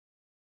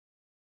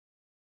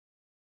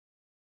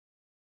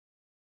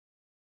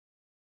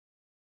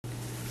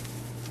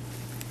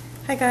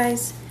Hi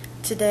guys,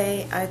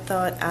 today I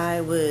thought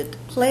I would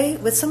play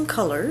with some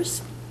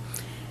colors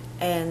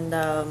and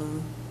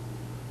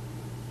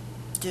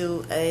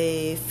do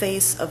a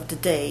face of the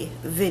day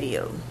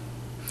video.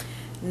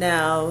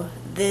 Now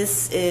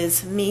this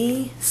is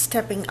me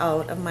stepping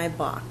out of my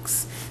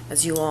box.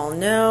 As you all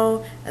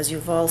know, as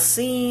you've all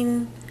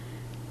seen,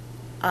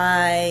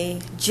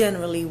 I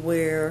generally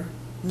wear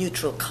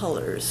neutral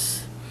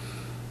colors.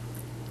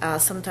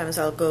 Sometimes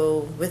I'll go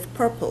with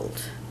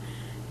purpled.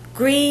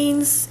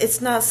 Greens,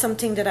 it's not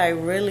something that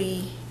I'm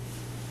really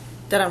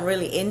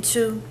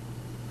into,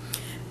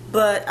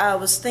 but I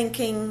was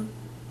thinking,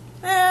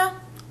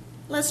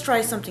 let's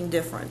try something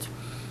different.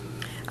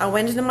 I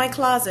went into my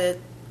closet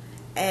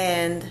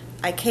and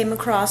I came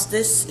across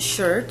this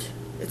shirt.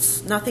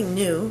 It's nothing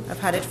new, I've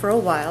had it for a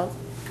while,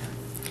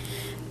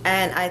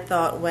 and I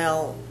thought,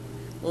 well,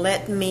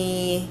 let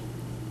me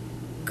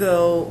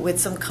go with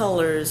some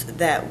colors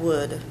that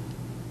would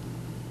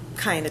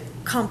kind of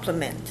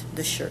complement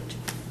the shirt.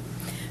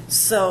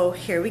 So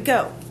here we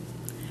go.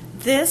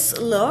 This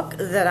look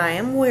that I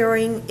am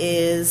wearing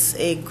is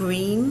a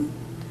green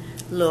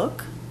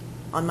look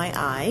on my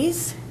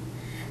eyes,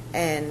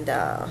 and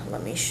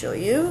let me show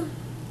you.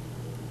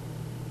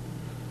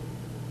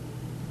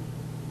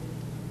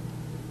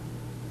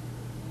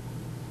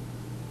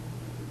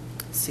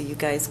 So you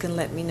guys can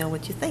let me know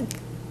what you think.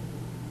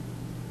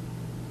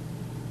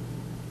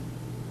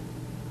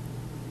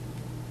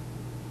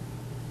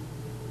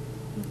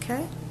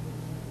 Okay.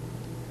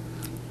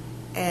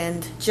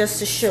 And just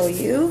to show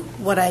you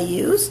what I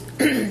used,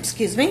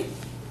 excuse me,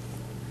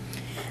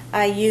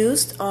 I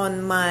used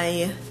on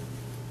my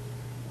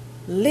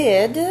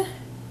lid,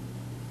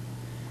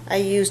 I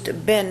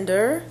used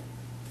Bender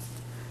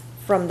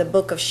from the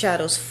Book of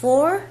Shadows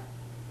 4.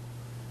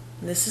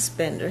 This is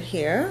Bender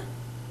here.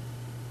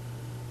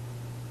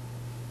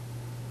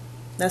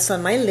 That's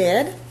on my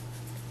lid.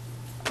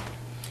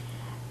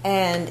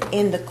 And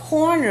in the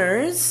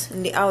corners,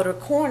 in the outer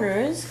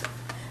corners,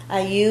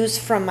 I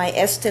used from my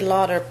Estee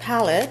Lauder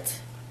palette.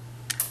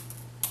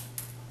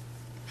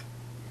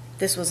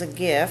 This was a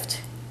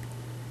gift.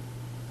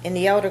 In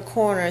the outer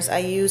corners, I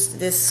used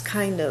this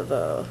kind of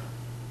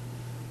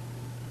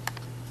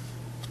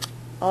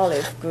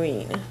olive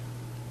green.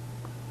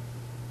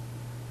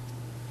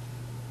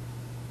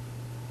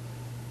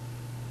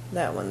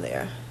 That one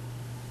there.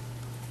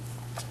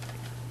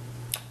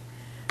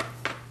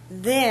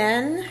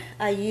 Then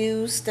I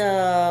used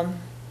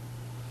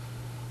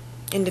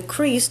in the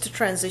crease to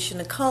transition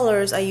the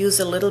colors, I use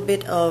a little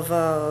bit of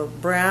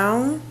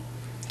brown.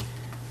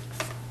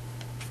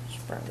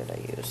 Which brown did I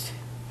use?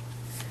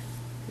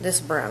 This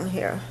brown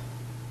here.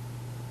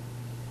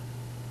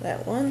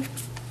 That one.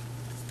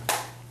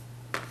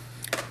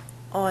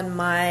 On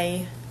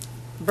my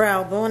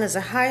brow bone as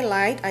a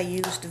highlight, I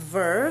used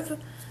Verve,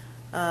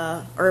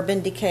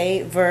 Urban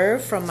Decay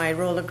Verve from my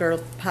Roller Girl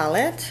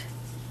palette.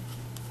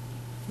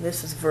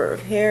 This is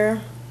Verve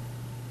here.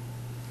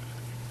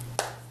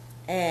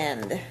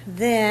 And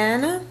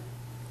then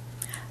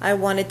I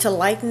wanted to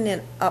lighten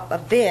it up a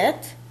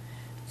bit,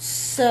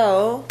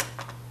 so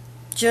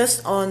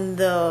just on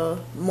the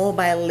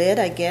mobile lid,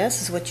 I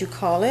guess is what you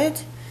call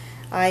it,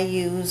 I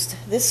used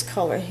this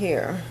color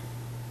here.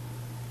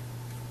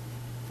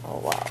 Oh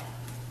wow.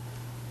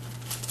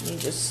 Let me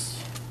just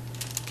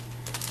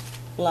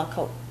block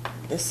out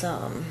this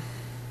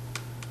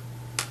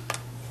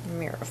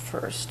mirror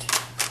first.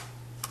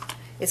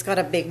 It's got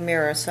a big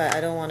mirror, so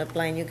I don't want to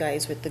blind you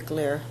guys with the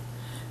glare.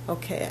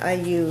 Okay, I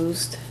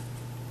used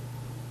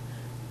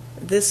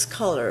this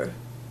color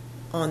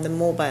on the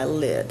mobile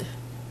lid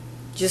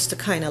just to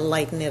kind of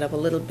lighten it up a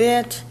little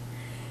bit,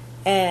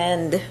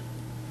 and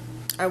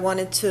I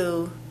wanted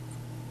to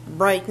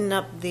brighten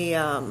up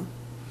the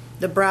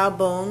brow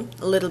bone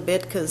a little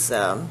bit because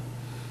the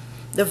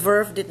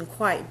Verve didn't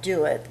quite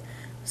do it,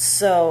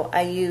 so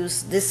I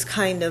used this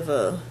kind of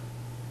a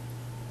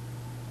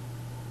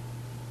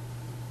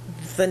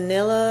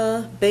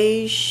vanilla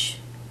beige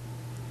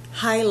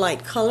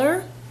highlight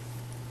color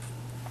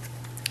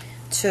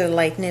to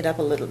lighten it up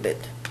a little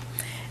bit.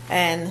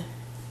 And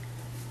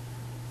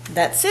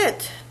that's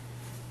it.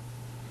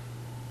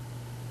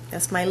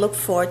 That's my look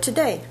for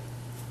today.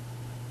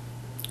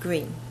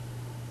 Green.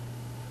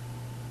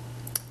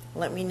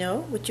 Let me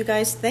know what you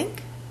guys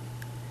think,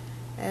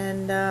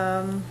 and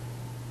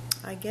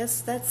I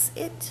guess that's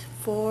it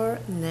for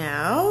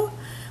now.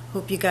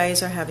 Hope you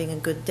guys are having a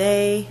good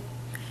day,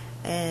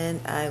 and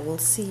I will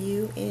see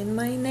you in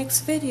my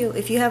next video.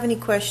 If you have any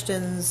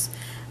questions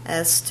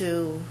as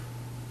to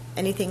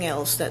anything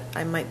else that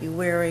I might be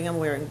wearing, I'm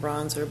wearing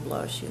bronzer,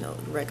 blush, you know,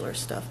 regular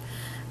stuff.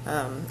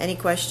 Any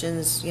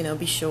questions, you know,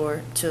 be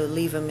sure to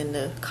leave them in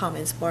the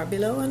comments bar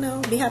below, and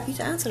I'll be happy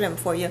to answer them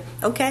for you.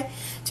 Okay,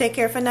 take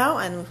care for now,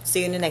 and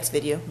see you in the next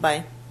video.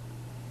 Bye.